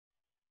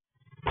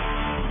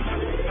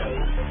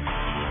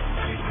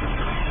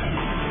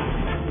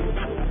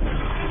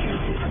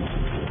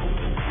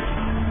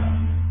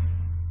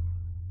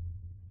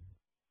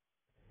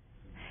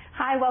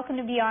Hi, welcome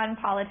to Beyond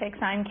Politics.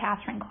 I'm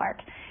Catherine Clark.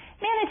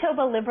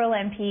 Manitoba Liberal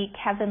MP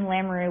Kevin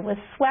Lamoureux was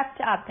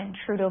swept up in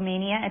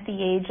Trudeaumania at the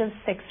age of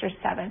 6 or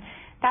 7.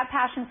 That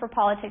passion for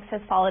politics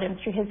has followed him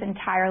through his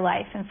entire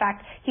life. In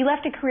fact, he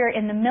left a career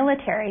in the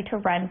military to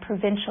run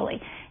provincially.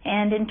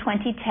 And in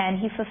 2010,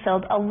 he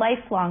fulfilled a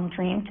lifelong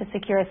dream to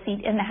secure a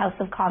seat in the House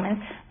of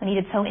Commons when he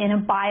did so in a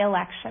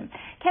by-election.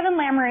 Kevin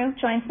Lamoureux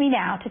joins me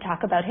now to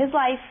talk about his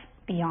life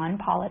beyond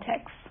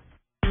politics.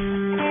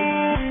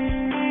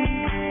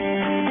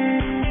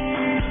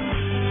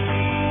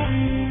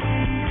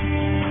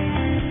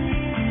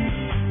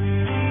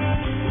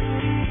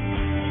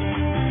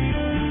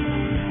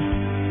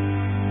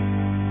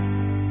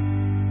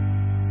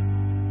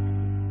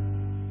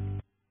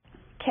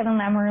 Kevin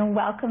Lamoureux,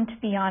 welcome to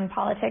Beyond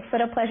Politics.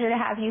 What a pleasure to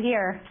have you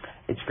here.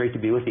 It's great to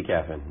be with you,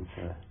 Catherine.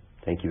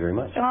 Thank you very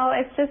much. Well,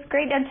 it's just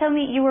great. And tell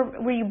me,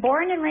 were you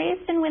born and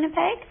raised in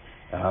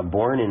Winnipeg?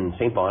 Born in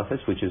St. Boniface,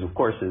 which is, of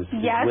course,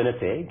 yes.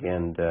 Winnipeg,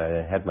 and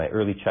had my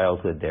early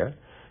childhood there.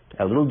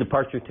 A little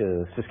departure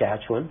to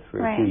Saskatchewan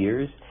for right. 2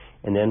 years,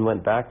 and then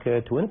went back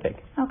to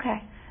Winnipeg. Okay.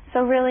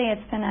 So really,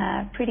 it's been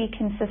a pretty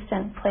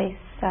consistent place.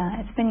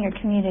 It's been your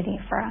community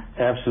for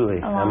absolutely.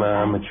 A long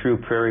time. I'm a true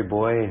prairie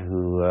boy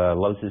who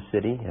loves his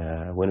city.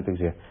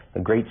 Winnipeg's a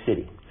great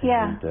city.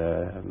 Yeah. And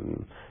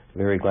I'm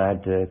very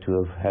glad to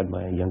have had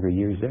my younger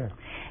years there.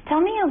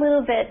 Tell me a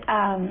little bit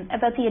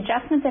about the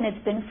adjustment that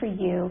it's been for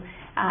you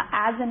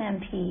as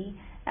an MP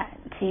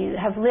to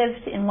have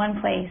lived in one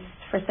place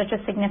for such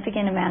a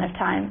significant amount of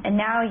time, and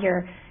now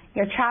you're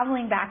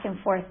traveling back and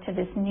forth to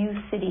this new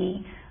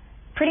city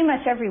pretty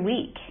much every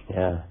week.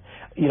 Yeah.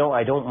 You know,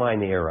 I don't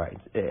mind the air rides.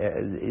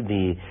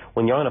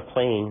 When you're on a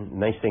plane, the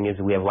nice thing is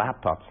we have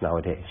laptops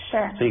nowadays.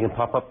 Sure. So you can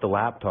pop up the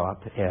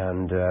laptop,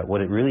 and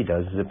what it really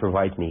does is it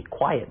provides me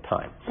quiet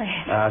time.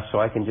 Right. So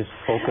I can just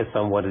focus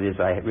on what it is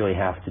I really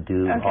have to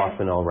do. Okay.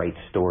 Often I'll write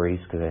stories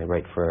because I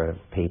write for a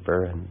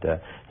paper, and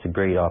it's a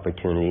great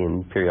opportunity.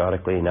 And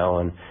periodically now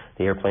on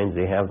the airplanes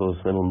they have those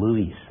little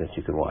movies that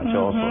you can watch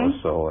also.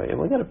 So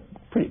we got it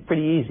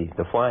pretty easy.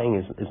 The flying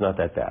is not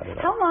that bad at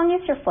all. How long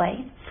is your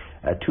flight?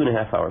 A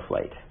 2.5-hour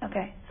flight.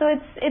 Okay, so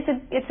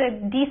it's a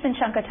decent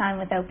chunk of time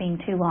without being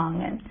too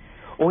long. And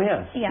oh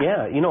yes,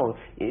 yeah. You know,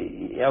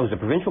 I was a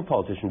provincial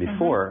politician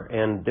before,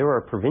 and there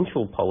are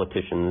provincial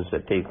politicians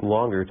that take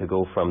longer to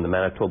go from the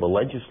Manitoba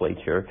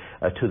legislature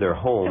to their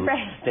home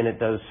right. than it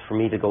does for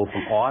me to go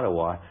from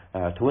Ottawa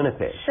to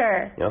Winnipeg.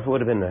 Sure. You know, if it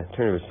would have been the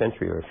turn of a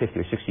century or 50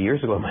 or 60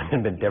 years ago, it might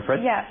have been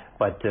different. Yeah.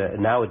 But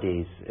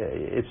nowadays,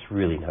 it's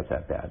really not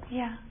that bad.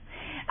 Yeah.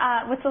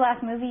 What's the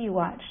last movie you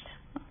watched?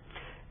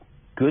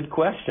 Good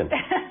question.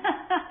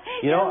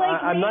 You know,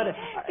 like I'm not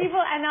people,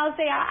 and I'll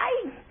say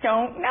I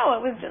don't know.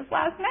 It was just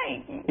last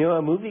night. You know,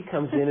 a movie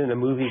comes in and a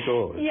movie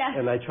goes. Yeah.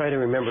 And I try to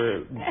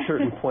remember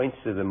certain points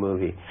of the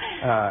movie.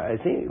 I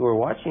think we're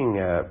watching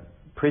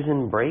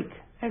Prison Break.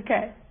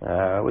 Okay.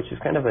 Which is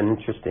kind of an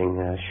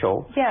interesting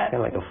show. Yeah.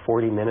 Kind of like a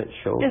 40-minute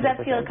show. Does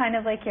that feel kind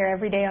of like you're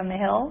every day on the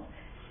Hill?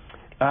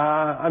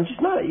 I'm just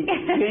not.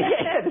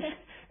 Yeah,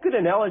 good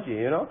analogy,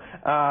 you know.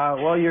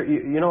 Well,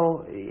 you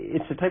know,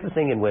 it's the type of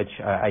thing in which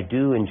I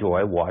do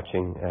enjoy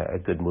watching a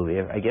good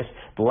movie. I guess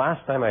the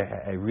last time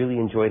I really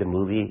enjoyed a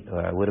movie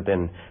would have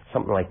been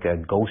something like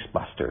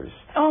Ghostbusters.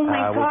 Oh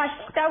my gosh,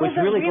 that was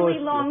a really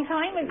long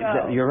time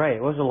ago. You're right,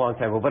 it was a long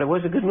time ago, but it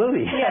was a good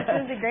movie. Yes,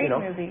 it was a great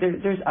movie.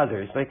 There's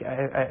others. Like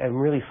I'm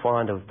really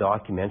fond of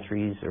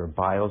documentaries or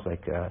bios,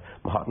 like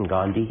Mahatma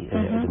Gandhi,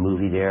 the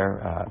movie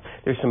there.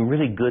 There's some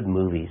really good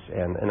movies,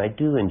 and I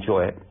do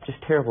enjoy it. Just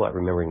terrible at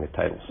remembering the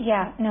titles.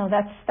 Yeah, no,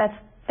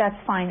 that's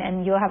fine,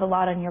 and you'll have a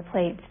lot on your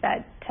plate.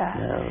 That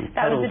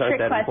was a trick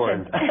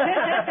question.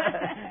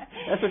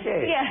 That's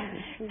okay.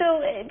 Yeah.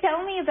 So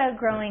tell me about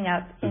growing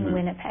up in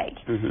Winnipeg.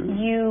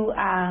 You,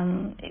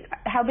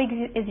 how big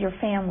is your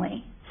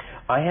family?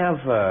 I have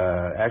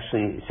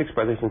actually 6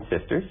 brothers and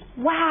sisters.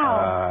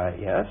 Wow.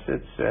 Yes,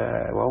 it's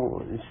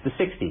the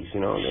 60s. You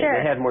know,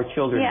 sure. they had more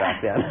children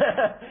back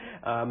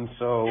then.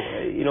 So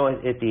you know,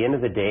 at the end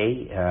of the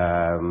day,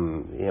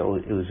 you know,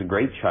 it was a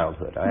great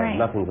childhood. I have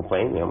nothing to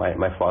complain. You know,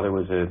 my father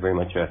was very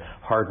much a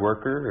hard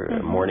worker,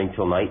 morning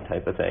till night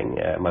type of thing.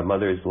 My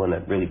mother is the one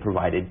that really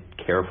provided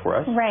care for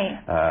us. Right.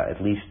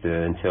 At least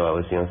until I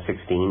was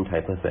 16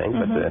 type of thing.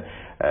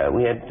 But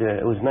we had.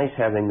 It was nice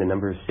having the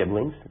number of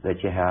siblings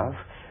that you have.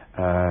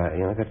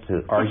 You know, I got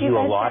to argue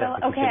a lot at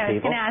the kitchen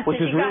table,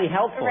 which was really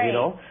helpful, you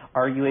know,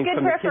 arguing good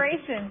from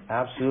preparation. The kitchen.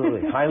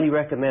 Absolutely. Highly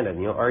recommended,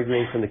 you know,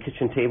 arguing from the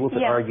kitchen table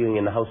to arguing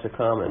in the House of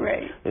Commons.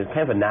 Right. It's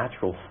kind of a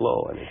natural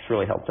flow, and it's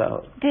really helped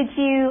out. Did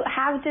you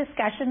have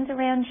discussions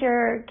around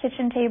your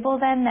kitchen table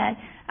then that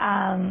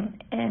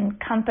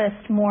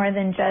encompassed more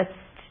than just,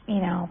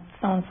 you know,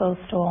 so-and-so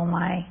stole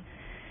my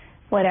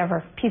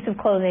whatever, piece of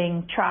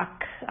clothing,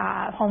 truck,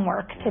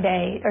 homework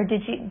today? Or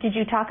did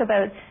you talk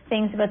about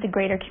things about the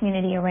greater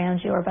community around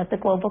you or about the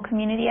global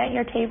community at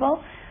your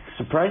table?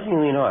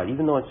 Surprisingly not.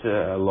 Even though it's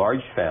a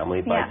large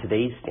family by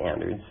today's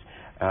standards,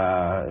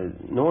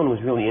 no one was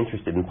really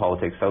interested in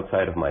politics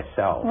outside of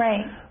myself.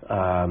 Right.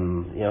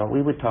 You know,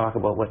 we would talk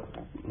about what,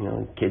 you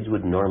know, kids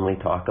would normally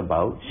talk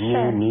about.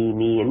 Sure. Me,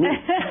 and me.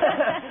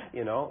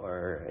 You know,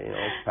 or, you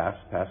know,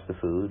 pass the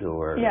food,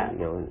 or, yeah. you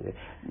know,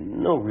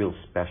 no real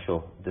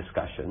special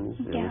discussions.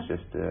 It yeah. was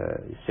just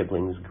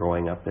siblings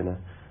growing up in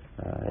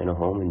a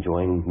home,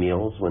 enjoying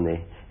meals when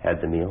they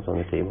had the meals on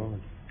the table.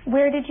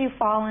 Where did you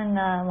fall in the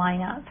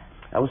lineup?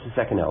 I was the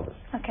second eldest.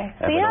 Okay.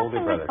 So you have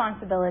some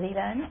responsibility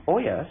then? Oh,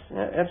 yes,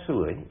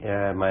 absolutely.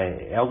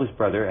 My eldest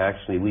brother,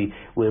 actually,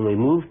 when we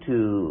moved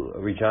to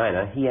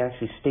Regina, he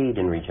actually stayed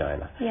in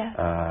Regina.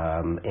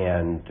 Yeah.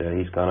 And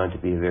he's gone on to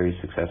be a very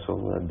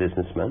successful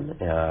businessman.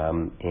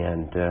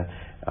 And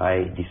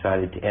I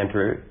decided to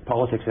enter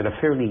politics at a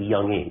fairly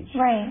young age.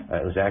 Right.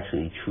 It was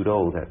actually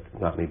Trudeau that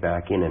got me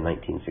back in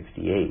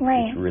 1968,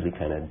 right. which really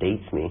kind of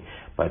dates me.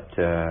 But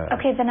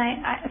okay, then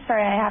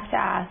sorry, I have to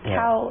ask. Yeah.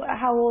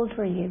 How old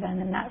were you then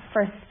in that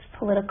first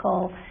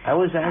political? I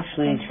was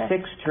actually interest?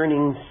 6,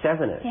 turning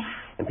 7ish. Yeah.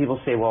 And people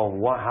say, well,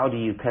 how do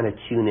you kind of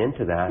tune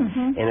into that?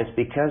 Mm-hmm. And it's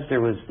because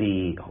there was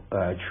the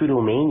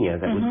Trudeaumania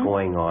that mm-hmm. was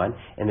going on,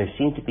 and there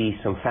seemed to be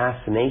some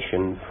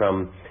fascination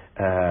from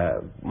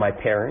my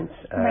parents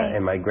right.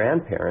 and my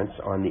grandparents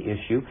on the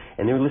issue,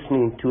 and they were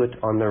listening to it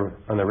on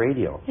the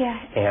radio. Yeah.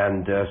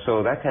 And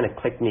so that kind of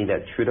clicked me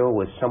that Trudeau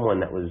was someone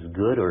that was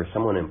good, or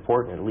someone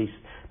important. At least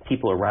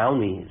people around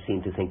me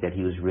seemed to think that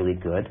he was really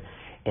good.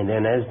 And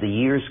then as the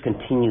years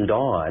continued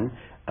on,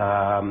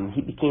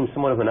 he became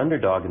somewhat of an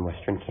underdog in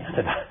Western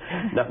Canada.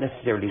 Not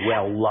necessarily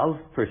well-loved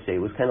per se. It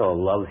was kind of a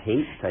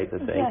love-hate type of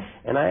thing. Yes.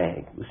 And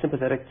I was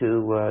sympathetic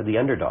to the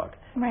underdog.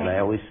 Right. And I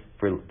always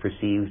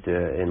perceived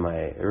in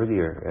my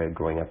earlier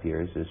growing up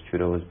years as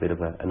Trudeau as a bit of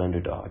an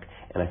underdog.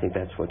 And I think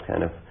that's what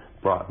kind of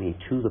brought me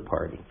to the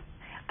party.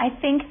 I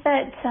think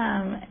that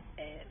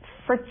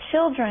for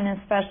children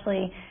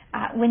especially,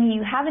 when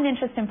you have an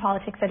interest in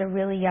politics at a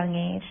really young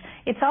age,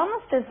 it's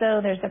almost as though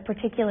there's a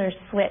particular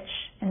switch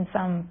in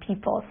some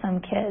people,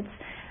 some kids,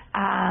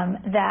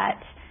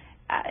 that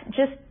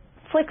just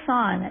flicks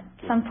on at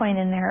some point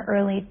in their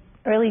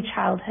early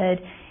childhood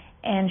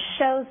and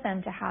shows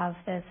them to have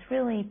this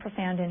really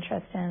profound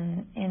interest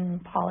in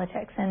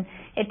politics. And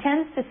it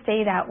tends to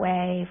stay that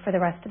way for the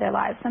rest of their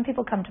lives. Some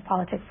people come to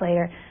politics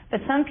later,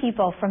 but some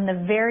people from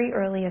the very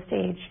earliest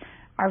age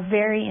are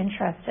very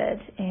interested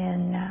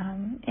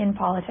in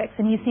politics,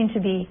 and you seem to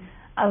be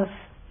of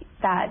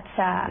that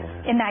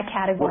in that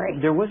category.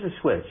 Well, there was a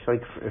switch.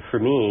 Like for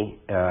me,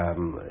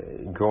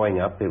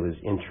 growing up, it was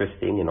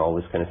interesting and all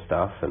this kind of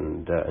stuff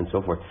and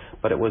so forth.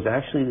 But it was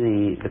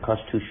actually the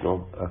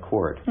Constitutional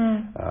Accord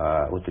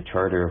with the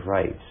Charter of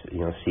Rights.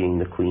 You know, seeing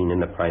the Queen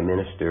and the Prime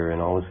Minister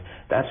and all this.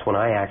 That's when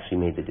I actually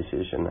made the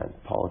decision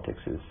that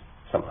politics is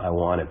something I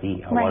want to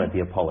be. I want to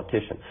be a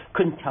politician.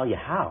 Couldn't tell you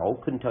how.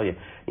 Couldn't tell you,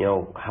 you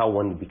know, how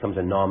one becomes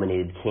a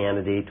nominated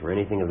candidate or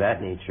anything of that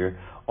nature.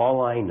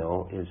 All I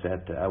know is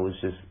that I was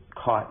just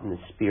caught in the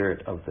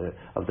spirit of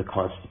the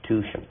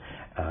Constitution.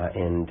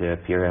 And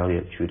Pierre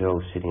Elliott Trudeau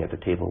sitting at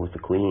the table with the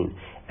Queen.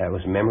 It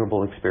was a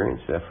memorable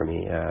experience for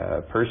me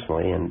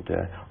personally. And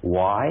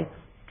why?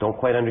 Don't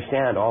quite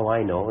understand. All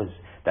I know is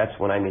that's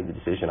when I made the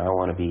decision I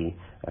want to be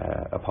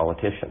a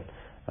politician.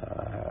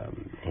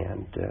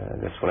 And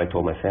that's when I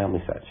told my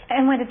family such.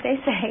 And what did they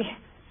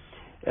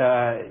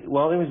say?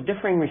 Well, there was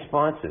differing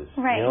responses.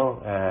 Right.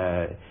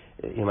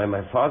 You know,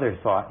 my father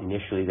thought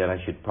initially that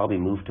I should probably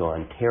move to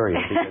Ontario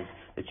because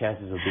the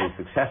chances of being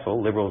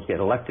successful, Liberals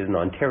get elected in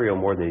Ontario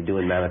more than they do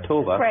in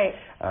Manitoba. Right.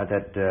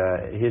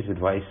 His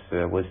advice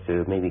was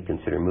to maybe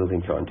consider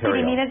moving to Ontario.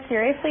 Did he mean it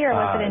seriously, or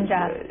was it in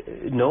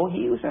jest? No,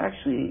 he was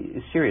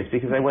actually serious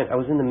because I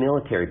was in the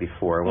military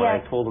before. When I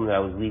told him that I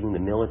was leaving the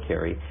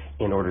military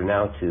in order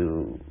now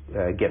to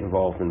get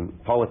involved in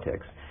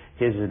politics,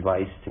 his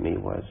advice to me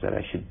was that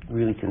I should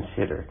really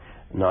consider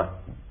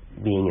not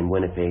being in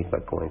Winnipeg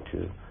but going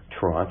to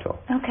Toronto.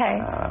 Okay.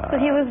 So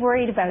he was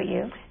worried about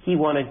you. He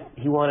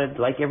wanted,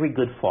 like every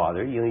good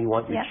father, you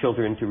want your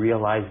children to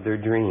realize their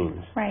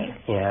dreams. Right.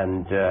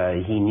 And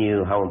he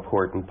knew how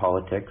important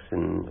politics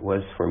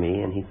was for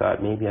me, and he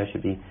thought maybe I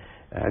should be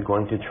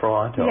going to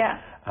Toronto.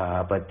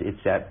 Yeah. But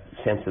it's that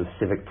sense of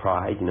civic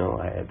pride,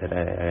 that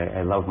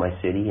I love my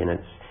city, and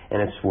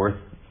it's worth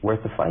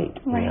the fight.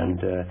 Right. And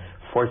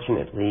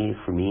fortunately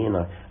for me and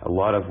a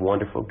lot of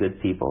wonderful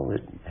good people,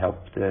 it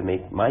helped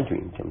make my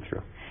dream come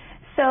true.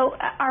 So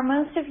are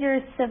most of your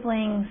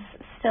siblings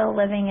still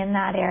living in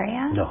that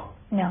area? No.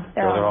 No,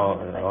 they're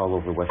all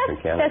over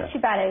Western Canada. That's too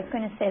bad. I was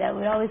going to say that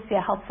would always be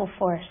a helpful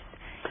force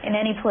in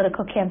any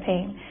political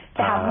campaign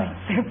to have my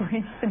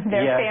siblings and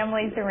their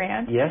families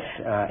around. Yes,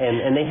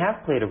 and they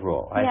have played a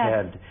role.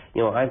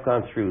 I've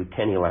gone through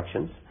 10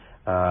 elections,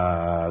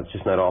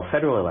 just not all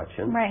federal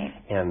elections. Right.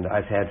 And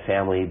I've had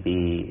family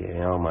be,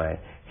 my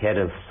head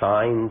of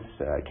signs,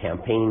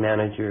 campaign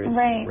managers,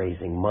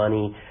 raising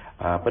money.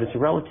 But it's a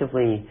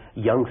relatively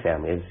young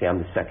family. As I say, I'm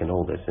the second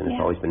oldest, and it's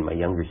always been my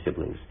younger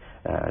siblings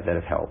that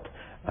have helped.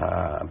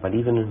 But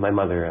even my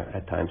mother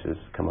at times has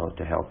come out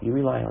to help. You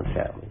rely on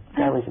family.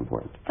 Family's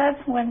important. That's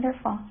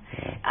wonderful.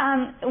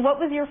 Yeah. What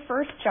was your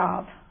first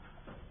job?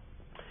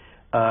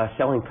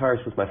 Selling cars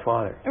with my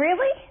father.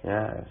 Really?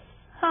 Yeah.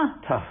 Huh.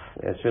 Tough.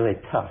 It's really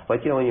tough.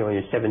 But when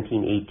you're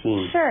 17,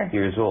 18 sure.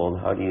 years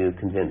old, how do you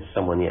convince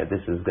someone, this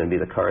is going to be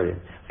the car of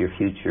your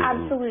future?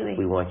 Absolutely. And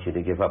we want you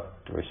to give up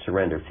or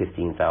surrender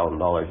 $15,000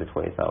 or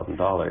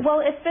 $20,000.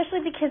 Well, especially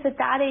because at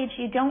that age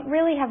you don't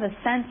really have a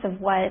sense of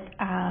what,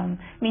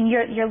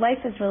 your life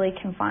is really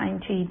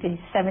confined to the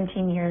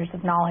 17 years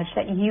of knowledge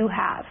that you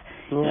have.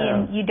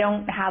 Yeah. You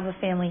don't have a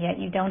family yet.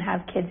 You don't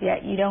have kids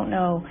yet. You don't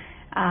know.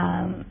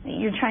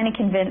 You're trying to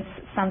convince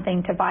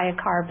someone to buy a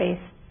car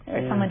based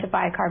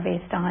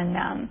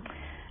on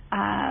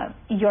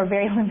your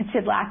very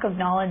limited lack of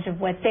knowledge of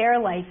what their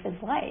life is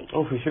like.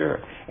 Oh, for sure.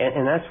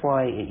 And that's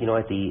why,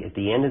 at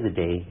the end of the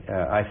day,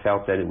 I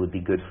felt that it would be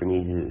good for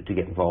me to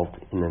get involved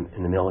in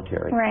the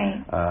military.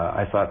 Right.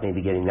 I thought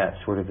maybe getting that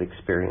sort of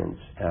experience,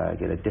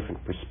 get a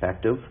different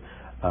perspective.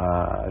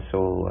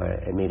 So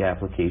I made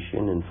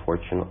application and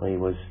fortunately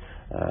was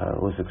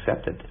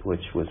accepted,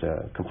 which was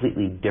a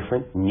completely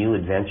different, new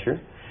adventure.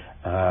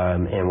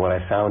 And what I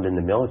found in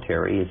the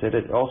military is that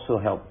it also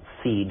helped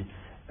feed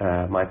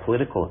my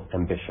political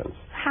ambitions.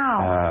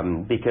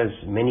 How? Because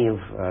many of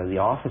the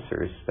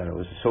officers that I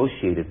was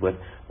associated with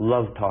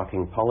loved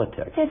talking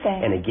politics. Did they?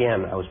 And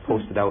again, I was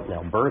posted out in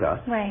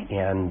Alberta, right.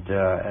 And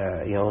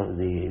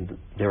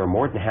they were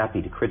more than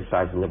happy to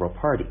criticize the Liberal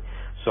Party.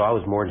 So I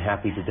was more than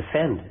happy to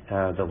defend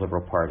the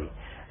Liberal Party.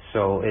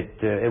 So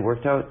it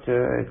worked out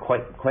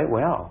quite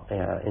well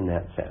in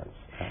that sense.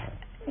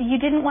 You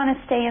didn't want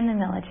to stay in the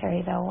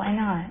military, though. Why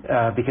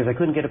not? Because I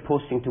couldn't get a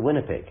posting to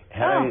Winnipeg.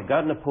 Had I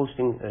gotten a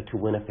posting to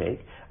Winnipeg,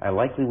 I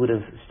likely would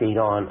have stayed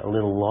on a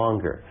little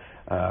longer.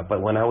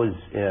 But when I was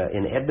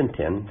in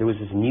Edmonton, there was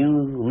this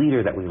new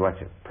leader that was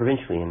elected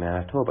provincially in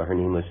Manitoba. Her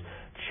name was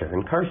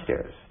Sharon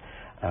Carstairs.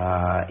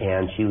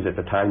 And she was at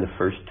the time the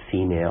first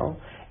female.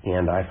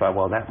 And I thought,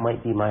 well, that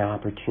might be my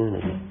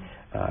opportunity.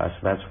 So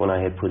that's when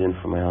I had put in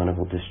for my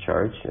honorable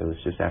discharge. It was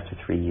just after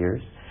 3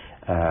 years.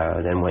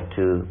 Then went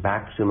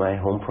back to my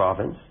home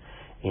province,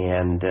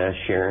 and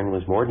Sharon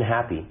was more than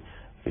happy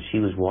because she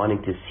was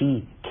wanting to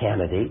see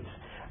candidates.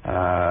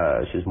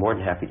 She was more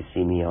than happy to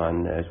see me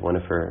on as one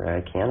of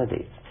her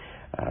candidates.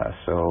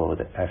 So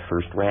I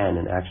first ran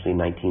in actually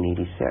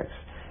 1986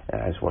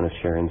 as one of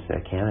Sharon's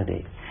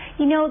candidates.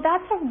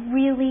 That's a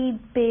really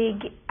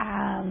big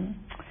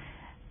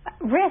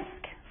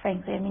risk,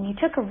 frankly. You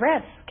took a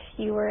risk.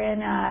 You were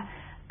in a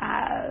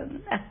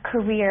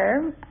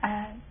career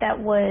that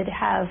would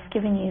have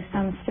given you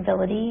some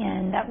stability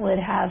and that would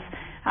have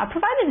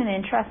provided an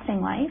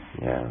interesting life.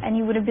 Yeah. And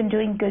you would have been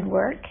doing good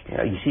work.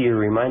 Yeah, you see, you're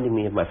reminding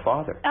me of my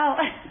father. Oh.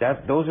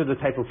 Those are the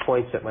type of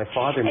points that my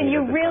father made. And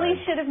you at the really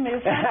time. should have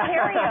moved to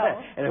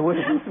Ontario. And I would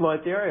have moved to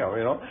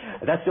Ontario,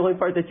 That's the only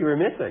part that you were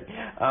missing.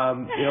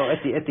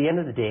 At the end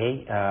of the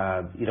day,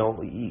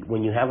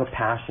 when you have a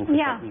passion for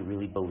something you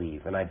really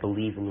believe, and I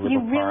believe in the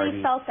Liberal Party. You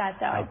really felt that,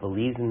 though. I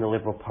believed in the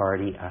Liberal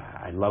Party.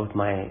 I loved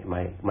my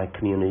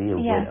community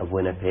of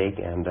Winnipeg,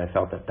 and I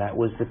felt that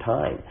was the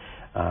time.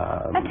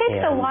 That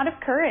takes a lot of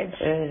courage.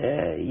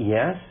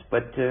 Yes,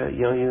 but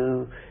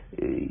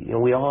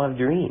we all have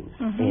dreams,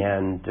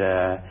 and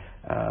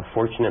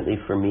fortunately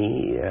for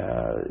me,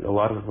 a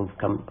lot of them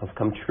have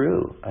come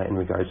true in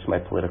regards to my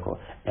political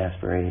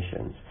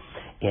aspirations.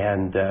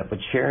 And but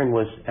Sharon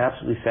was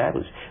absolutely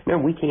fabulous.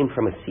 Remember, we came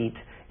from a seat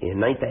in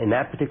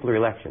that particular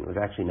election. It was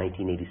actually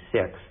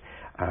 1986.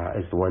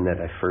 Is the one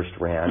that I first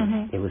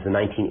ran. It was in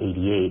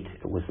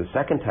 1988. It was the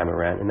second time I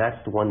ran, and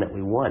that's the one that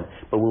we won.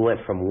 But we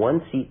went from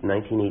one seat in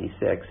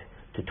 1986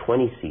 to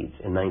 20 seats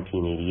in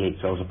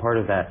 1988. So I was a part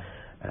of that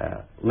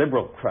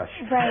Liberal crush.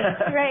 Right.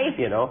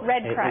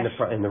 Red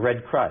crush. In the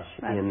Red crush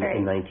in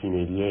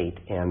 1988.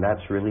 And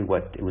that's really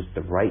it was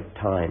the right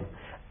time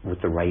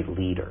with the right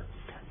leader.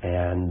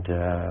 And,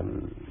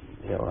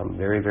 I'm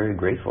very, very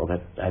grateful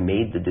that I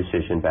made the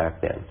decision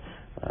back then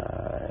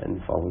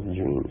and followed the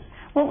dreams.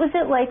 What was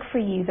it like for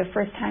you the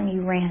first time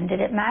you ran? Did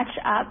it match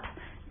up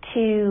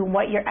to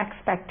what your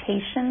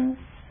expectations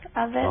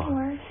of it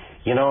were?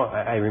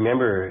 I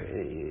remember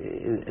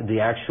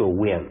the actual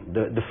win.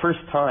 The first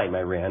time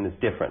I ran is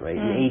different, right?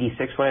 In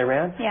 86 when I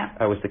ran,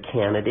 I was the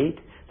candidate,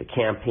 the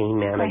campaign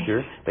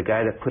manager, the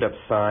guy that put up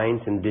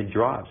signs and did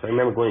drops. I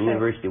remember going to the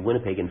University of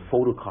Winnipeg and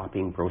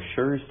photocopying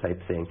brochures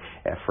type thing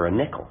for a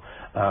nickel.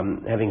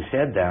 Having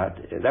said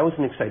that, that was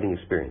an exciting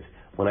experience.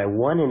 When I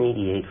won in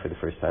 88 for the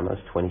first time, I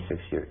was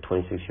 26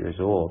 years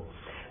old.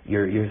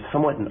 You're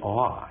somewhat in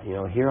awe.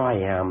 Here I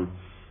am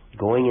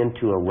going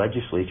into a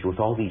legislature with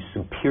all these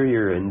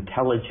superior,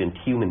 intelligent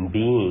human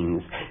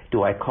beings.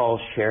 Do I call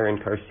Sharon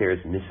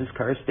Carstairs Mrs.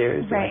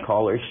 Carstairs? Do I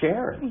call her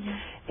Sharon?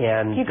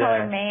 And you call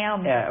her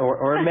ma'am.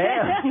 Or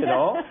ma'am,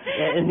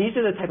 And these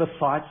are the type of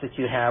thoughts that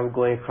you have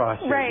going across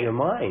your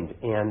mind.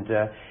 And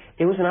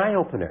it was an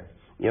eye-opener.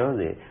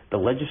 The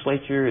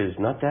legislature is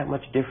not that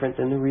much different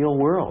than the real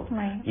world.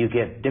 Right. You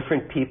get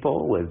different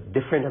people with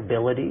different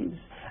abilities,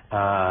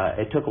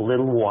 It took a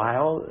little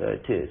while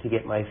to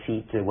get my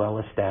feet well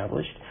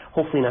established,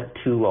 hopefully not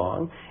too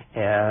long,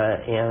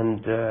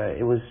 and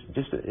it was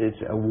it's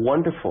a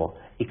wonderful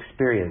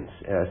experience,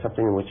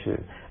 something in which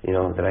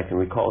that I can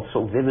recall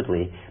so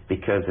vividly,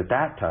 because at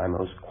that time I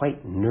was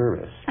quite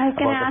nervous about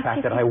the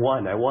fact that I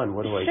won.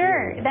 What do I do?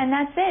 Sure, then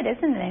that's it,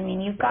 isn't it? I mean,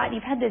 you've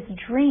had this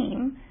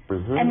dream,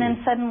 and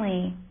then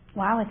suddenly,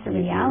 wow, it's a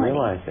reality. You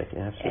realize it,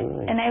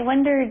 absolutely. And I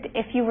wondered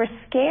if you were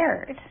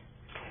scared.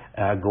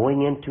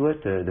 Going into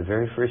it the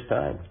very first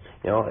time.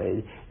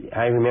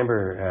 I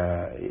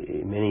remember,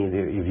 many of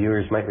your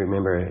viewers might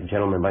remember a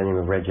gentleman by the name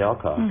of Reg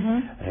Alcock.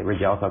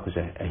 Reg Alcock was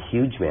a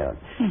huge man.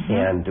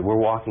 And we're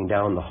walking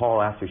down the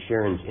hall after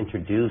Sharon's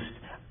introduced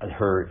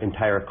her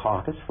entire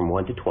caucus from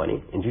 1 to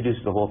 20,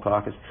 introduced the whole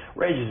caucus.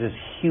 Reg is this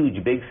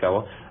huge, big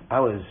fellow. I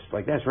was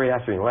like, that's right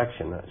after an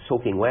election,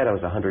 soaking wet. I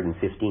was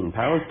 115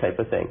 pounds type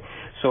of thing.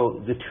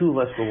 So the two of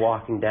us were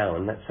walking down,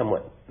 and that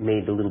somewhat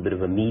made a little bit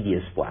of a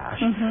media splash,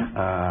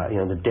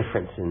 the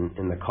difference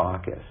in the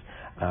caucus.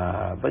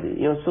 But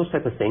it's those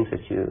type of things that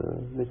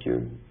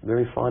you're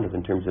very fond of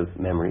in terms of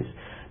memories,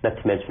 not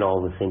to mention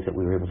all the things that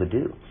we were able to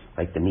do.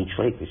 Like the Meech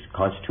Lake, this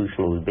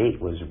constitutional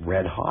debate was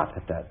red hot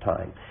at that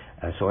time.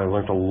 So I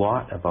learned a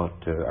lot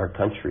about our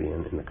country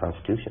and the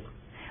Constitution.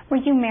 Were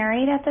you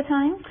married at the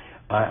time?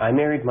 I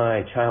married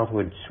my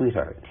childhood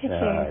sweetheart. Did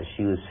you?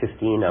 She was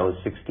 15, I was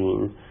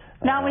 16.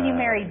 Not when you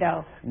married,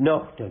 though.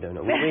 No. We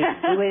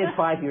waited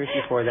 5 years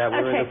before that. We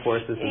were in the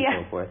forces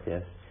and so forth,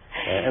 yes.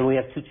 And we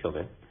have 2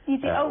 children. You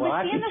do?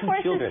 Was she in the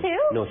forces children. too?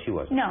 No, she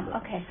wasn't. No,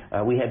 okay.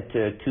 We had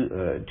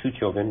two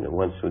children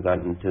once we got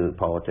into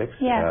politics,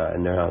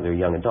 and they're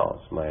young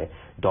adults. My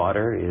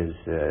daughter is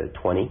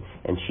 20,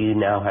 and she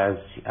now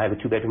I have a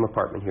 2-bedroom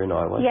apartment here in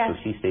Ottawa, so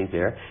she stays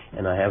there.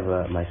 And I have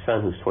my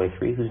son who's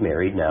 23, who's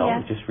married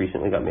now, just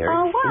recently got married.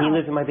 Oh, wow. And he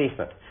lives in my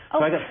basement. So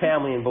I got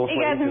family in both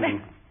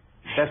ways.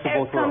 Best of both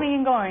worlds. Coming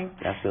and going.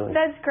 Absolutely.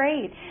 That's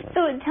great. Yeah.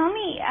 So tell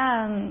me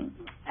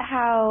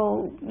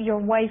how your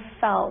wife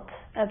felt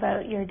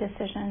about your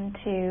decision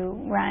to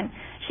run.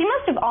 She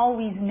must have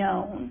always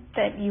known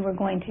that you were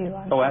going to.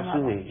 Oh,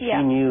 absolutely.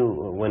 She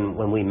knew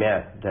when we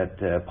met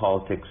that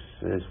politics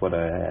is what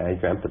I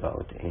dreamt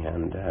about,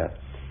 and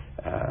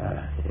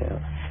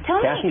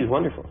Cathy is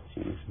wonderful.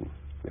 She's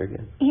very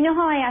good. You know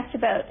how I asked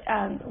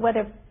about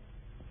whether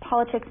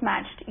politics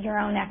matched your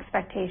own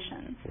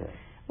expectations? Yeah.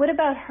 What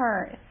about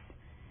hers?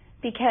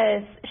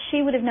 Because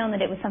she would have known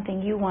that it was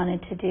something you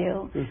wanted to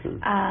do.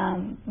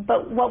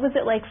 But what was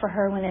it like for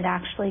her when it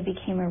actually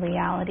became a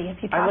reality? Have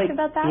you talked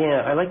about that?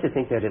 Yeah, I like to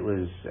think that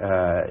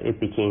it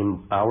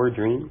became our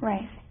dream.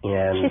 Right.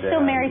 And she's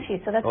still married to you,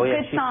 so that's a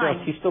good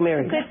sign. She's still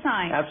married. Good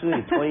sign.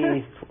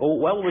 Absolutely.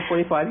 Well over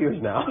 25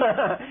 years now.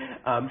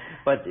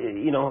 But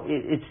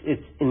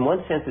it's in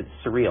one sense it's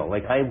surreal.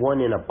 Like, I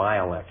won in a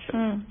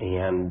by-election,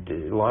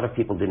 and a lot of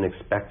people didn't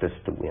expect us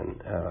to win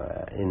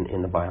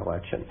in the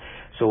by-election.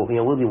 So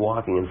we'll be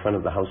walking in front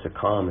of the House of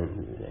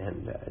Commons,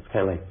 and it's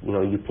kind of like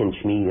you pinch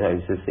me,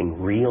 is this thing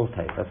real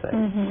type of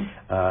thing.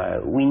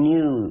 We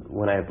knew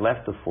when I had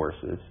left the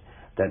forces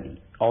that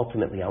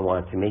ultimately I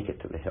wanted to make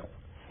it to the Hill.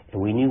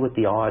 And we knew what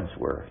the odds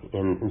were,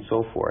 and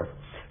so forth.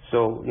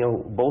 So,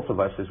 both of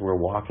us, as we're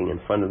walking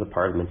in front of the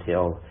Parliament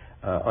Hill,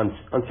 on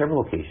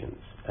several occasions,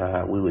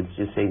 we would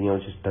just say,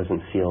 it just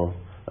doesn't feel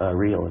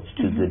real. It's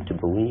too good to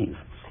believe.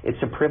 It's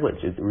a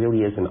privilege. It really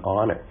is an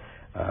honor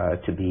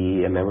to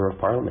be a member of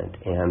Parliament.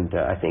 And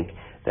I think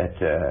that,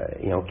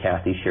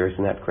 Cathy shares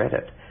in that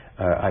credit.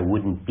 I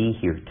wouldn't be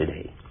here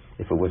today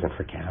if it wasn't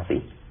for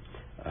Cathy.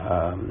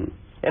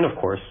 And, of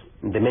course,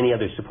 the many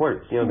other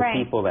supporters, the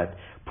people that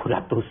put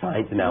up those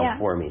signs now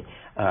for me,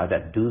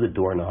 that do the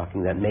door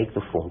knocking, that make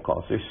the phone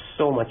calls. There's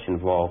so much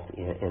involved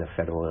in a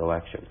federal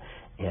election,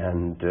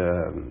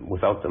 and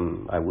without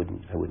them, I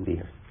wouldn't be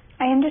here.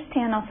 I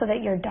understand also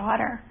that your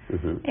daughter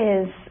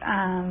is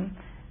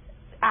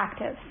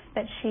active,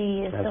 that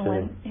she is the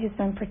one who's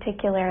been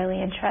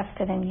particularly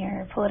interested in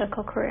your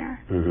political career.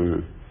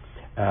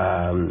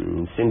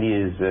 Cindy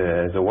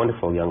is a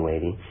wonderful young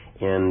lady,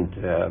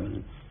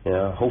 and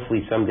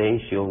hopefully someday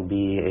she'll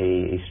be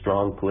a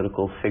strong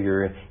political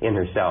figure in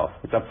herself.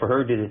 It's up for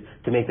her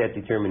to make that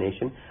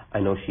determination. I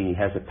know she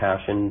has a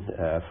passion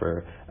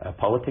for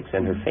politics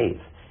and her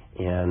faith,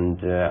 and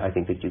I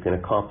think that you can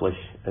accomplish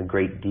a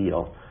great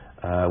deal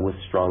with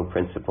strong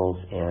principles.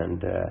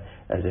 And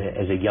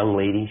as a young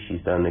lady,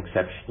 she's done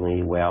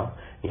exceptionally well.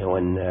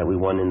 When we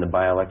won in the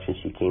by-election,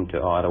 she came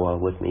to Ottawa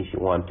with me. She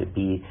wanted to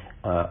be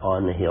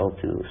on the Hill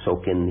to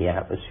soak in the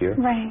atmosphere.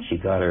 Right. She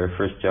got her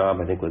first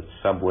job, I think, with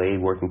Subway,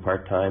 working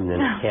part-time,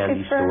 then a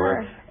candy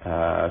store,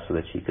 so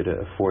that she could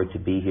afford to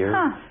be here.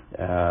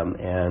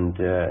 And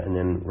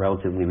then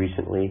relatively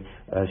recently,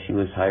 she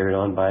was hired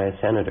on by a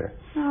senator.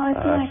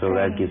 So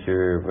that gives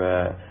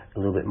her a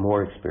little bit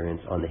more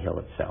experience on the Hill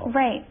itself.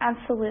 Right,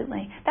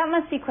 absolutely. That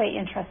must be quite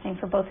interesting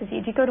for both of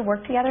you. Do you go to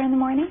work together in the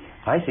morning?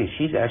 I say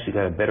she's actually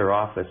got a better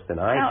office than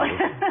I do,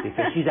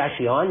 because she's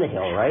actually on the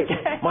Hill, right?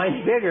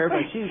 Mine's bigger,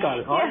 but she's got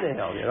it on the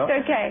Hill,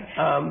 Okay.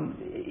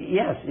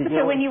 yes.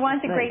 So when you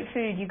want the great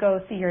food, you go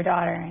see your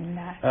daughter and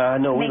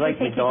no, we like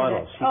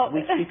McDonald's.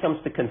 She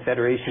comes to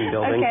Confederation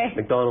Building. Okay.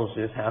 McDonald's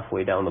is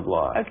halfway down the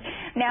block. Okay.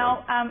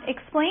 Now,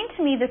 explain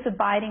to me this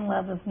abiding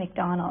love of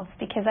McDonald's,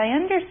 because I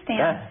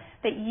understand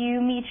that you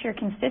meet your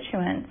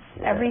constituents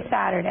every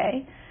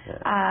Saturday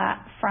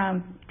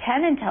from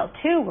 10 until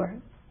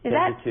 2. Is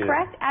that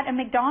correct? At a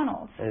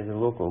McDonald's? At a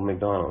local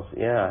McDonald's,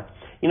 yeah.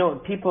 You know,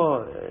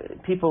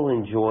 people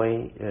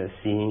enjoy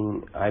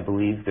seeing, I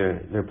believe,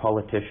 their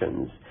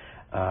politicians,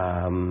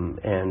 and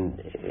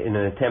in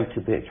an attempt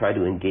to try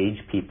to engage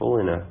people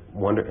in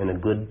a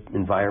good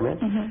environment.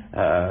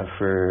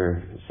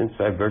 Since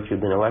I've virtually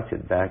been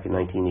elected back in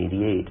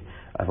 1988,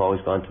 I've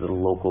always gone to the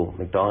local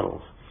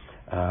McDonald's.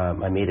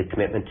 I made a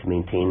commitment to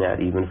maintain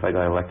that even if I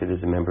got elected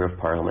as a member of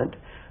Parliament.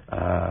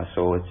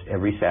 So it's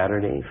every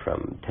Saturday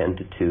from 10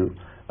 to 2.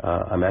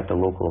 I'm at the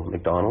local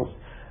McDonald's.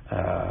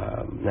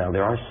 Now,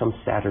 there are some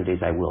Saturdays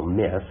I will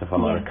miss if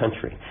I'm out of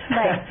country.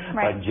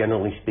 Right. But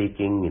generally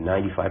speaking,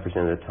 95%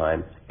 of the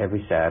time,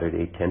 every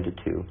Saturday, 10 to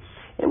 2.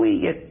 And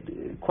we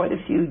get quite a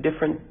few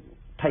different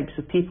types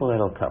of people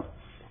that'll come.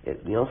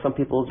 Some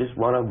people just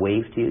want to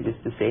wave to you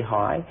just to say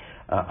hi.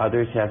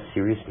 Others have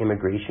serious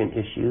immigration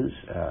issues.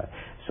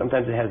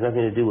 Sometimes it has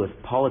nothing to do with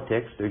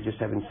politics. They're just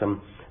having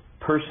some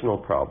personal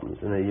problems,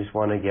 and they just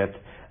want to get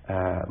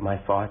my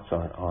thoughts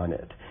on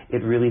it.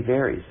 It really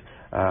varies.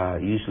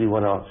 Usually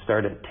when I'll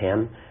start at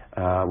 10,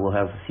 we'll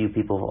have a few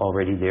people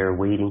already there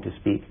waiting to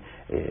speak.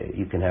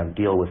 You can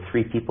deal with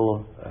 3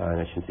 people,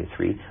 I shouldn't say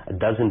 3, a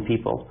dozen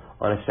people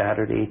on a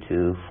Saturday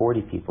to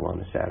 40 people on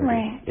a Saturday.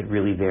 Right. It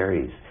really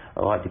varies.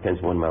 A lot depends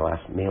on when my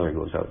last mailer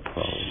goes out.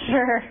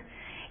 Sure.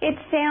 It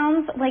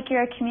sounds like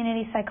you're a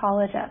community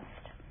psychologist.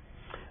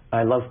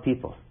 I love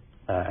people.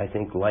 I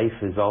think life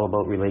is all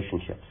about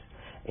relationships.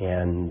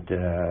 And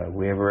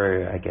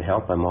wherever I can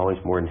help, I'm always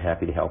more than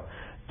happy to help.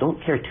 Don't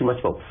care too much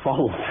about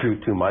follow through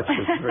too much,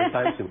 because it's very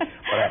time consuming.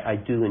 But I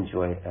do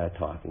enjoy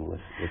talking with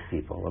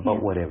people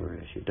about whatever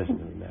issue. It doesn't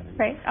really matter.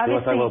 Right. You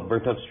want to talk about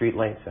burnt out street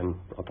lights?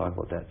 I'll talk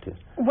about that too.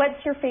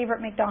 What's your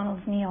favorite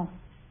McDonald's meal?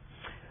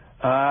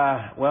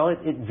 Well,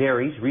 it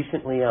varies.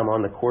 Recently, I'm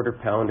on the quarter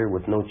pounder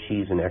with no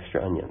cheese and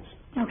extra onions.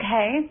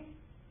 Okay.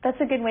 That's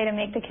a good way to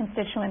make the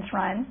constituents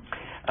run.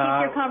 Keep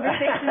your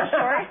conversation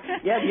short.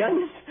 Yeah, the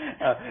onions.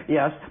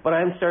 Yes, but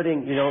I'm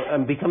starting,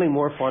 I'm becoming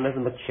more fond of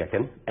the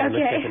McChicken and the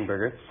chicken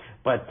burger.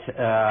 But,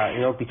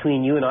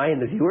 between you and I and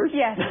the viewers,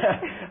 yes.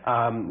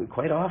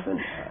 Quite often,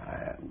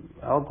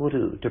 I'll go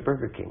to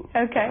Burger King.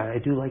 Okay. I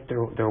do like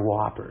their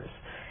Whoppers.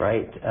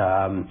 Right.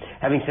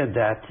 Having said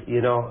that,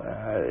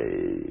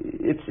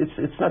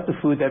 it's not the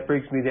food that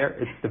brings me there.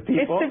 It's the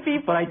people. It's the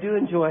people. But I do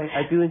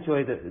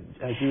enjoy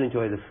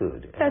the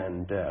food.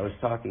 And I was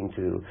talking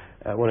to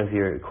one of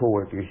your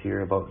coworkers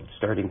here about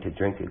starting to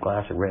drink a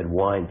glass of red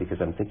wine because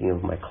I'm thinking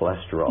of my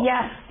cholesterol.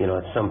 Yes.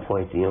 At some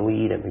point,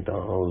 we eat at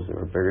McDonald's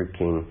or Burger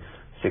King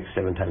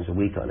 6-7 times a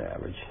week on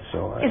average.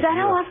 So is that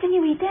how often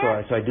you eat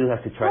there? So I do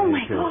have to try to do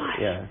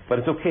it. Yeah, but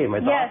it's okay. My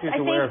doctor's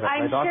aware of it.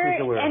 I'm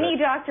sure any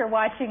doctor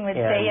watching would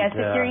say yes. If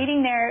you're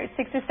eating there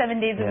 6 or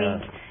 7 days a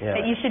week,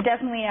 that you should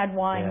definitely add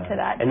wine to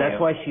that. And that's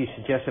why she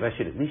suggested I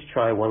should at least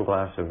try 1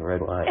 glass of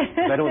red wine.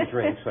 Because I don't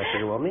drink, so I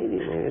figured, well, maybe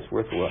it's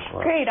worth a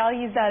while. Great, I'll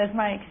use that as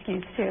my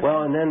excuse too.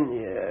 Well, and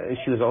then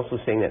she was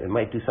also saying that it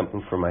might do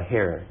something for my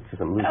hair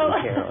because I'm losing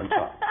hair on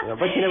top.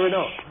 But you never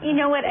know. You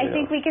know what? I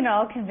think we can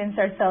all convince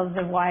ourselves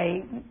of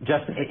why.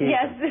 Justification.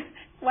 Yes,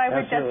 why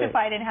we're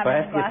justified in having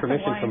a glass of wine. I have to get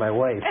permission from my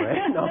wife,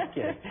 right? No, I'm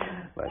kidding.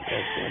 But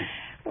that's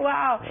good.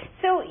 Wow.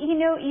 So,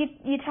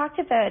 you talked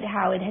about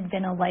how it had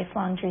been a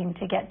lifelong dream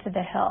to get to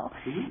the Hill.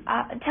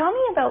 Tell me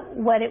about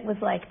what it was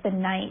like the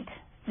night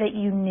that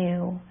you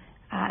knew,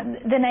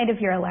 the night of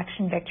your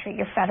election victory,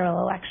 your federal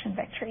election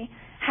victory.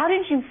 How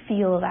did you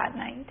feel that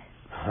night?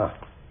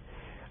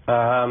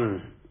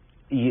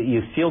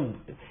 You feel...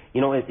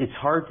 it's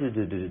hard to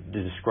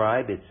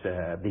describe.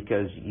 It's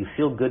because you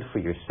feel good for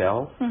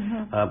yourself,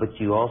 but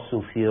you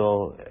also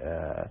feel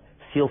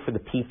for the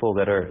people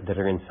that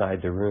are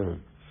inside the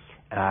room,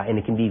 and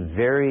it can be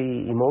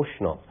very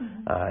emotional.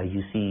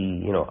 You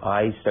see,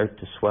 eyes start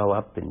to swell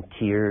up in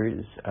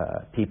tears,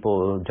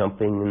 people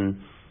jumping and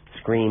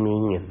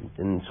screaming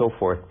and so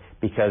forth.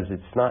 Because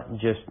it's not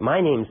just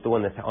my name's the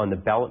one that's on the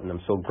ballot, and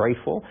I'm so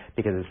grateful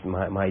because it's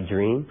my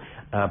dream.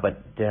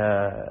 But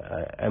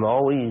I'm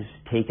always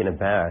taken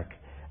aback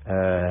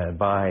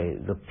by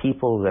the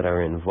people that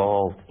are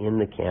involved in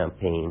the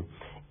campaign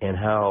and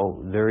how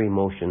their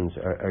emotions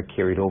are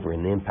carried over,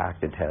 and the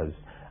impact it has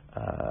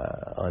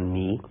on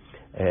me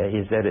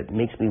is that it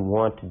makes me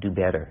want to do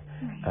better.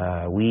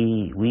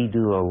 We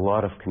do a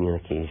lot of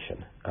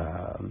communication.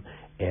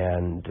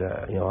 And,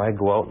 I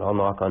go out and I'll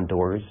knock on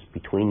doors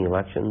between the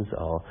elections.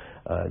 I'll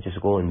just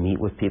go and meet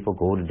with people,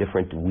 go to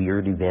different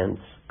weird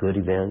events, good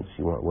events,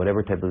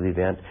 whatever type of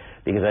event,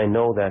 because I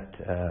know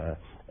that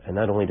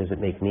not only does it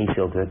make me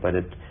feel good, but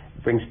it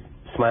brings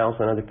smiles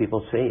on other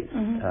people's faces.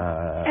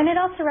 And it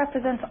also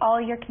represents all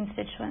your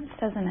constituents,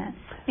 doesn't it?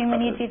 I mean,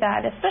 when you do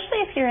that,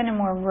 especially if you're in a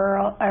more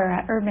rural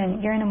or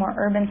urban, you're in a more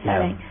urban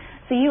setting.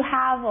 So you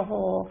have a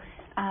whole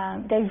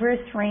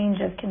diverse range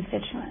of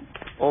constituents.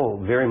 Oh,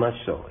 very much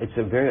so. It's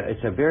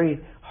a very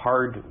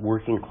hard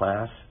working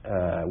class.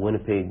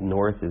 Winnipeg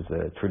North is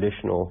a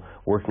traditional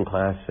working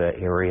class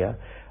area.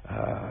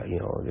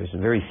 There's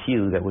very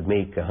few that would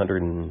make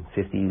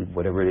 150,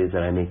 whatever it is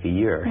that I make a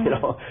year.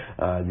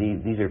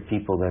 These are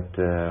people that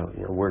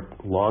work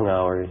long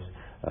hours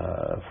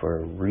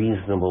for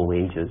reasonable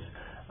wages,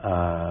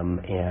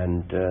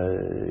 and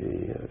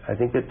I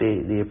think that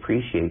they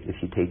appreciate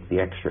if you take the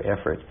extra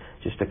effort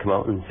just to come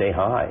out and say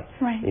hi.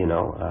 Right.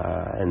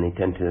 And they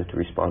tend to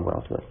respond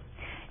well to it.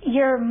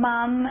 Your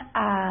mom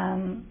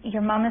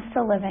is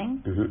still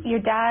living. Mm-hmm. Your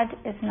dad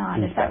is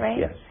not. Is that right?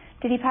 Yes.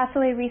 Did he pass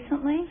away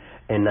recently?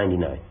 In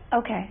 99.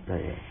 Okay.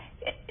 99.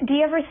 Do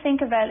you ever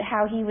think about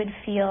how he would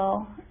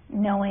feel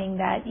knowing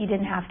that you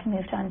didn't have to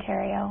move to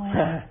Ontario?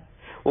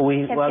 Well,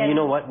 you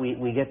know what?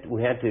 We got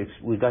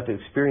to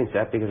experience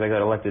that because I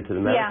got elected to the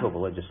Manitoba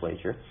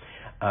legislature.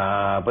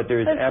 But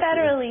there's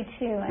federally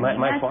too.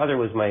 My father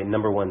was my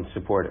number one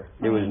supporter.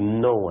 There was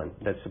no one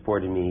that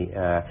supported me,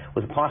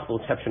 with the possible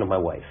exception of my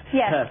wife.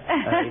 Yes.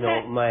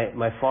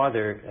 My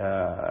father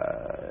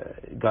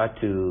got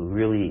to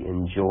really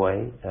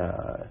enjoy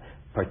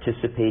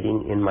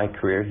participating in my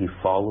career. He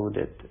followed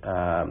it,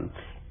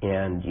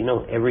 and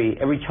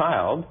every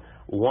child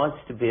wants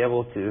to be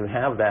able to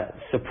have that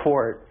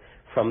support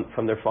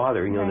from their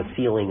father. The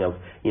feeling of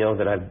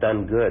that I've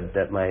done good,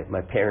 that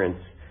my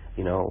parents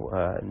know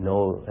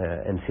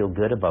and feel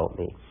good about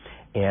me.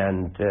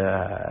 And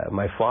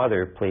my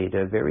father played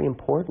a very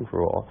important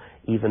role,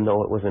 even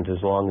though it wasn't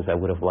as long as I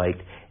would have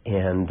liked.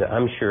 And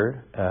I'm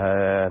sure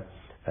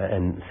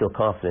and feel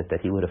confident that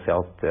he would have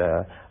felt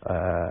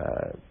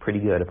pretty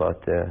good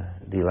about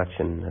the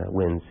election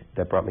wins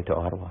that brought me to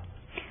Ottawa.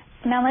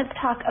 Now let's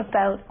talk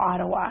about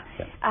Ottawa.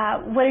 Yeah.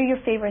 What are your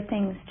favorite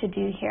things to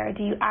do here?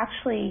 Do you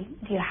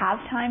have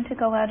time to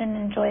go out and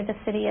enjoy the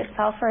city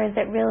itself, or is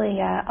it really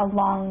a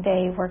long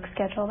day work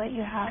schedule that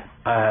you have?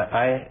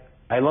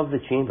 I love the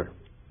chamber.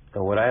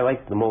 What I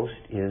like the most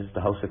is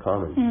the House of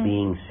Commons,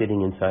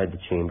 sitting inside the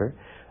chamber.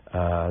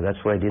 That's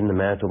what I did in the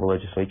Manitoba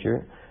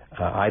legislature.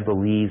 I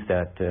believe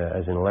that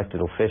as an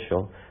elected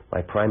official,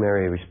 my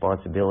primary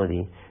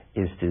responsibility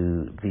is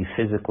to be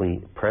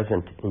physically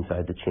present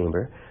inside the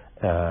chamber.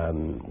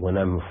 When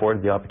I'm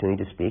afforded the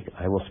opportunity to speak,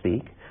 I will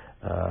speak.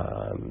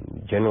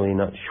 Generally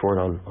not short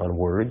on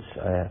words.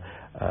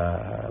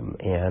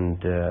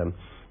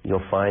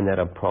 You'll find that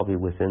I'm probably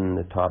within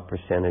the top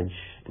percentage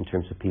in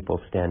terms of people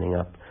standing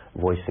up,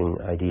 voicing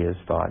ideas,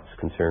 thoughts,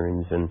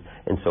 concerns, and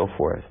so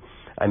forth.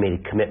 I made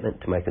a commitment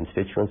to my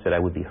constituents that I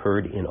would be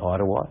heard in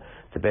Ottawa.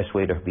 The best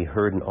way to be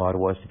heard in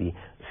Ottawa is to be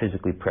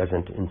physically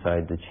present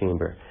inside the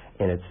chamber.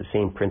 And it's the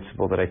same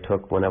principle that I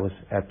took when I was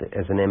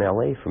as an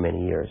MLA for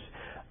many years.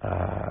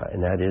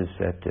 And that is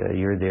that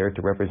you're there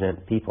to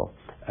represent people.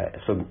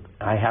 So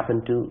I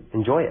happen to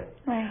enjoy it.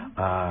 Right.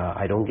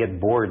 I don't get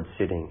bored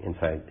sitting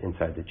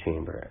inside the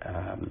chamber.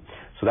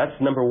 So that's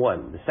number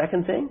one. The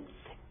second thing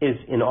is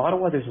in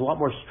Ottawa there's a lot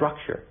more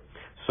structure.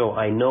 So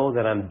I know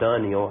that I'm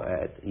done.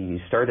 You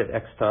start at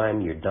X time,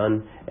 you're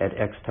done at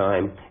X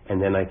time,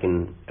 and then I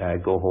can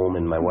go home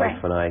and my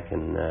wife and I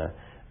can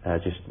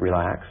just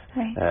relax.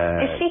 Right.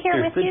 Is she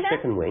here with you then? There's good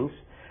chicken wings.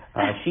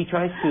 She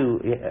tries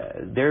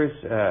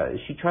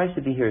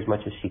to be here as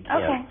much as she can.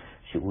 Okay.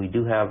 We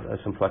do have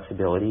some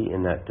flexibility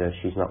in that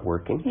she's not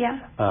working. Yeah.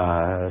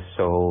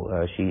 So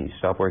she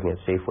stopped working at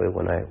Safeway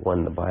when I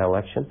won the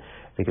by-election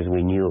because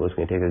we knew it was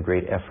going to take a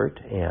great effort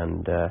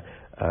and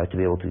to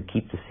be able to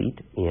keep the seat.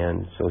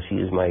 And so she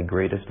is my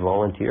greatest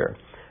volunteer.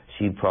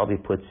 She probably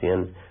puts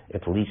in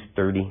at least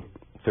 30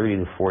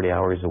 to 40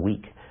 hours a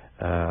week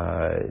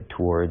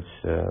towards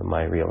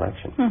my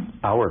re-election,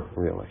 our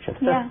re-election.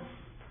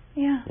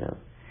 Yeah.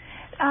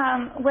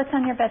 What's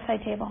on your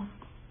bedside table?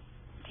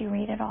 Do you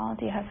read it all?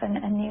 Do you have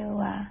a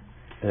new,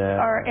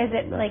 or is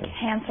it like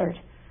Hansard?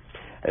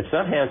 It's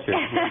not Hansard.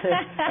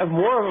 I have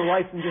more of a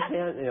life than just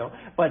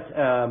But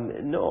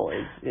no,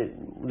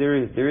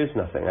 there is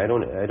nothing. I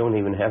don't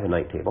even have a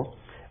night table.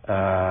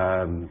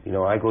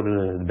 I go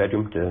to the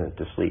bedroom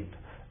to sleep.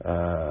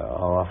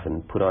 I'll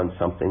often put on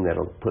something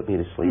that'll put me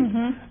to sleep.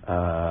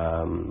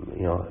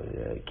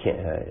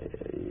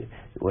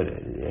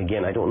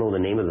 Again, I don't know the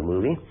name of the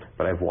movie,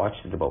 but I've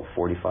watched it about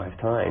 45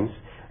 times.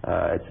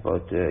 It's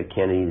about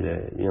Kennedy,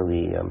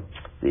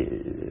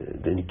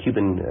 the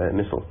Cuban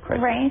Missile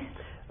Crisis. Right.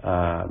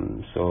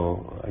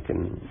 So I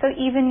can. So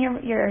even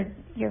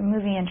your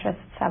movie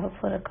interests have a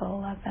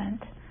political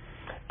bent.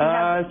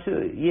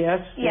 Yes.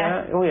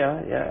 Yeah. Oh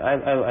yeah. Yeah.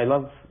 I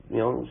love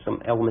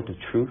some element of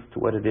truth to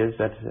what it is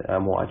that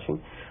I'm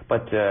watching.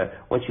 But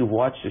once you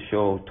watch the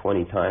show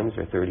 20 times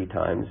or 30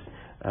 times,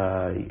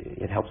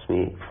 it helps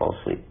me fall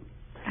asleep.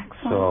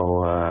 Excellent.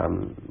 So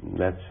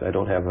I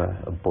don't have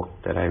a book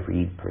that I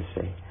read per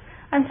se.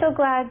 I'm so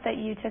glad that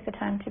you took the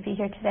time to be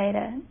here today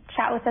to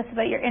chat with us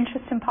about your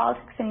interest in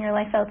politics and your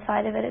life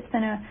outside of it. It's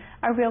been a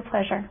real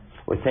pleasure.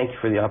 Well, thank you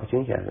for the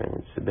opportunity,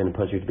 Catherine. It's been a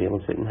pleasure to be able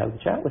to sit and have a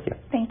chat with you.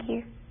 Thank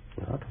you.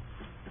 You're welcome.